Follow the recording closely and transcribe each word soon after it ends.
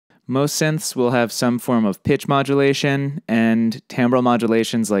Most synths will have some form of pitch modulation, and timbral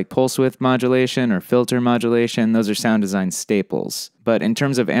modulations like pulse width modulation or filter modulation, those are sound design staples. But in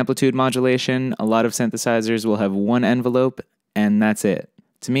terms of amplitude modulation, a lot of synthesizers will have one envelope, and that's it.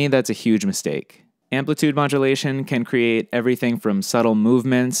 To me, that's a huge mistake. Amplitude modulation can create everything from subtle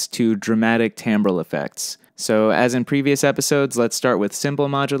movements to dramatic timbral effects. So as in previous episodes, let's start with simple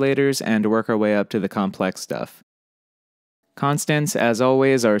modulators and work our way up to the complex stuff. Constants, as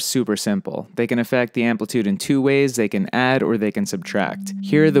always, are super simple. They can affect the amplitude in two ways. They can add or they can subtract.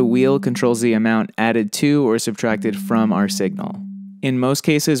 Here, the wheel controls the amount added to or subtracted from our signal. In most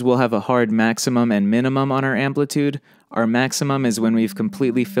cases, we'll have a hard maximum and minimum on our amplitude. Our maximum is when we've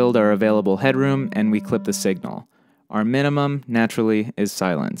completely filled our available headroom and we clip the signal. Our minimum, naturally, is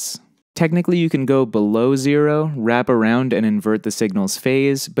silence. Technically, you can go below 0, wrap around and invert the signal's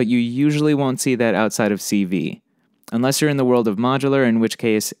phase, but you usually won't see that outside of CV. Unless you're in the world of modular, in which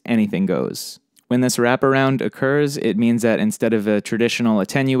case anything goes. When this wraparound occurs, it means that instead of a traditional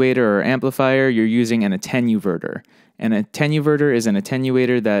attenuator or amplifier, you're using an attenuverter. An attenuverter is an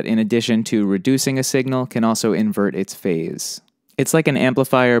attenuator that, in addition to reducing a signal, can also invert its phase. It's like an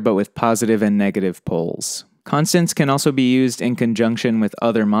amplifier but with positive and negative poles. Constants can also be used in conjunction with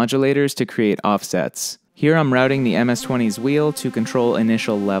other modulators to create offsets. Here I'm routing the MS-20's wheel to control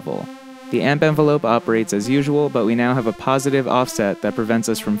initial level. The amp envelope operates as usual, but we now have a positive offset that prevents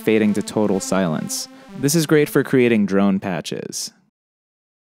us from fading to total silence. This is great for creating drone patches.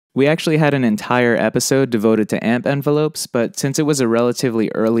 We actually had an entire episode devoted to amp envelopes, but since it was a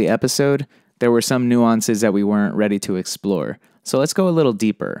relatively early episode, there were some nuances that we weren't ready to explore. So let's go a little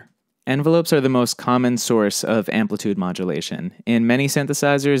deeper. Envelopes are the most common source of amplitude modulation. In many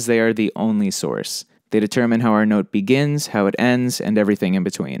synthesizers, they are the only source. They determine how our note begins, how it ends, and everything in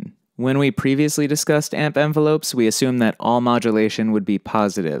between. When we previously discussed amp envelopes, we assumed that all modulation would be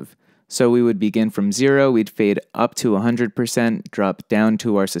positive. So we would begin from 0, we'd fade up to 100%, drop down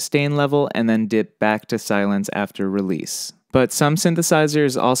to our sustain level, and then dip back to silence after release. But some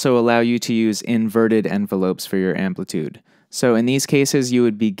synthesizers also allow you to use inverted envelopes for your amplitude. So in these cases, you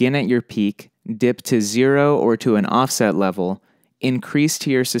would begin at your peak, dip to 0 or to an offset level, increase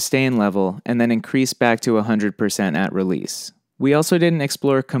to your sustain level, and then increase back to 100% at release. We also didn't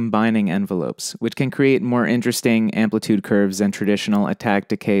explore combining envelopes, which can create more interesting amplitude curves than traditional attack,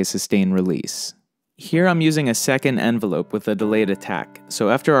 decay, sustain, release. Here I'm using a second envelope with a delayed attack, so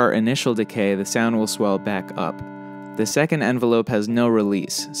after our initial decay, the sound will swell back up. The second envelope has no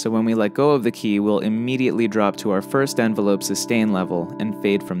release, so when we let go of the key, we'll immediately drop to our first envelope sustain level and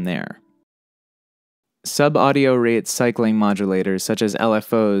fade from there. Sub-audio rate cycling modulators, such as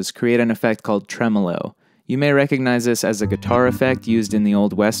LFOs, create an effect called tremolo. You may recognize this as a guitar effect used in the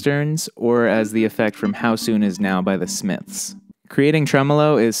old westerns, or as the effect from How Soon Is Now by the Smiths. Creating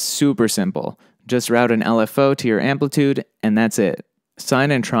tremolo is super simple. Just route an LFO to your amplitude, and that's it.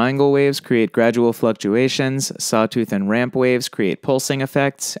 Sine and triangle waves create gradual fluctuations, sawtooth and ramp waves create pulsing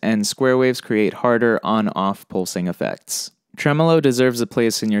effects, and square waves create harder on-off pulsing effects. Tremolo deserves a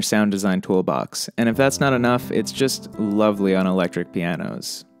place in your sound design toolbox, and if that's not enough, it's just lovely on electric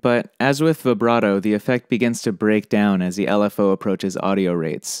pianos. But as with vibrato, the effect begins to break down as the LFO approaches audio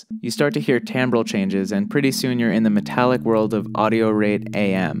rates. You start to hear timbral changes, and pretty soon you're in the metallic world of audio rate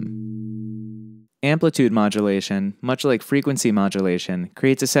AM. Amplitude modulation, much like frequency modulation,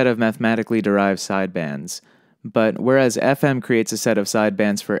 creates a set of mathematically derived sidebands. But whereas FM creates a set of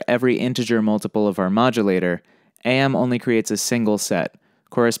sidebands for every integer multiple of our modulator, AM only creates a single set,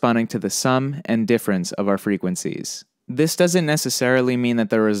 corresponding to the sum and difference of our frequencies. This doesn't necessarily mean that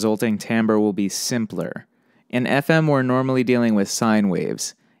the resulting timbre will be simpler. In FM, we're normally dealing with sine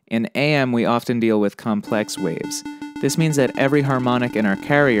waves. In AM, we often deal with complex waves. This means that every harmonic in our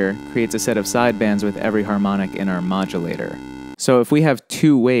carrier creates a set of sidebands with every harmonic in our modulator. So if we have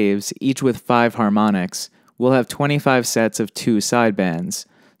 2 waves, each with 5 harmonics, we'll have 25 sets of 2 sidebands.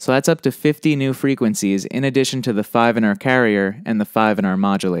 So that's up to 50 new frequencies in addition to the 5 in our carrier and the 5 in our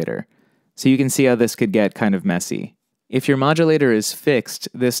modulator. So you can see how this could get kind of messy. If your modulator is fixed,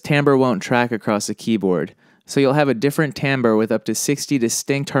 this timbre won't track across the keyboard, so you'll have a different timbre with up to 60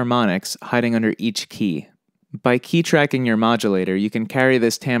 distinct harmonics hiding under each key. By key tracking your modulator, you can carry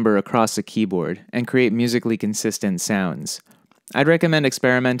this timbre across the keyboard and create musically consistent sounds. I'd recommend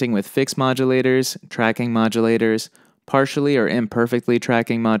experimenting with fixed modulators, tracking modulators, partially or imperfectly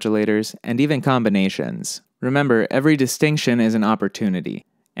tracking modulators, and even combinations. Remember, every distinction is an opportunity.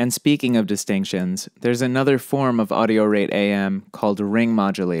 And speaking of distinctions, there's another form of audio rate AM called ring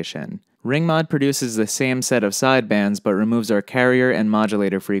modulation. Ring mod produces the same set of sidebands but removes our carrier and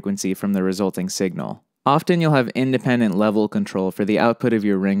modulator frequency from the resulting signal. Often you'll have independent level control for the output of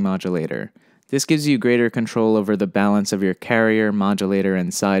your ring modulator. This gives you greater control over the balance of your carrier, modulator,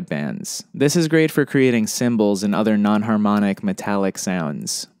 and sidebands. This is great for creating cymbals and other non-harmonic metallic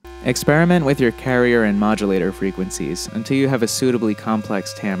sounds. Experiment with your carrier and modulator frequencies until you have a suitably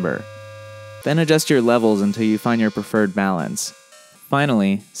complex timbre. Then adjust your levels until you find your preferred balance.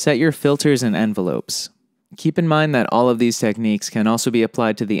 Finally, set your filters and envelopes. Keep in mind that all of these techniques can also be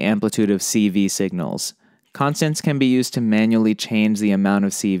applied to the amplitude of CV signals. Constants can be used to manually change the amount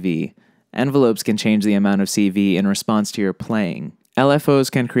of CV. Envelopes can change the amount of CV in response to your playing. LFOs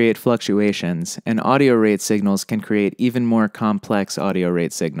can create fluctuations, and audio rate signals can create even more complex audio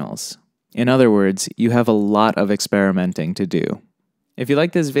rate signals. In other words, you have a lot of experimenting to do. If you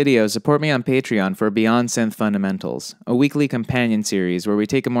like this video, support me on Patreon for Beyond Synth Fundamentals, a weekly companion series where we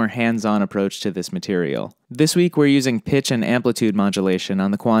take a more hands-on approach to this material. This week we're using pitch and amplitude modulation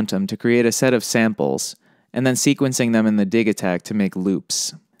on the Quantum to create a set of samples, and then sequencing them in the dig attack to make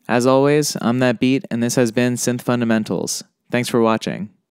loops. As always, I'm thatbeet, and this has been Synth Fundamentals. Thanks for watching.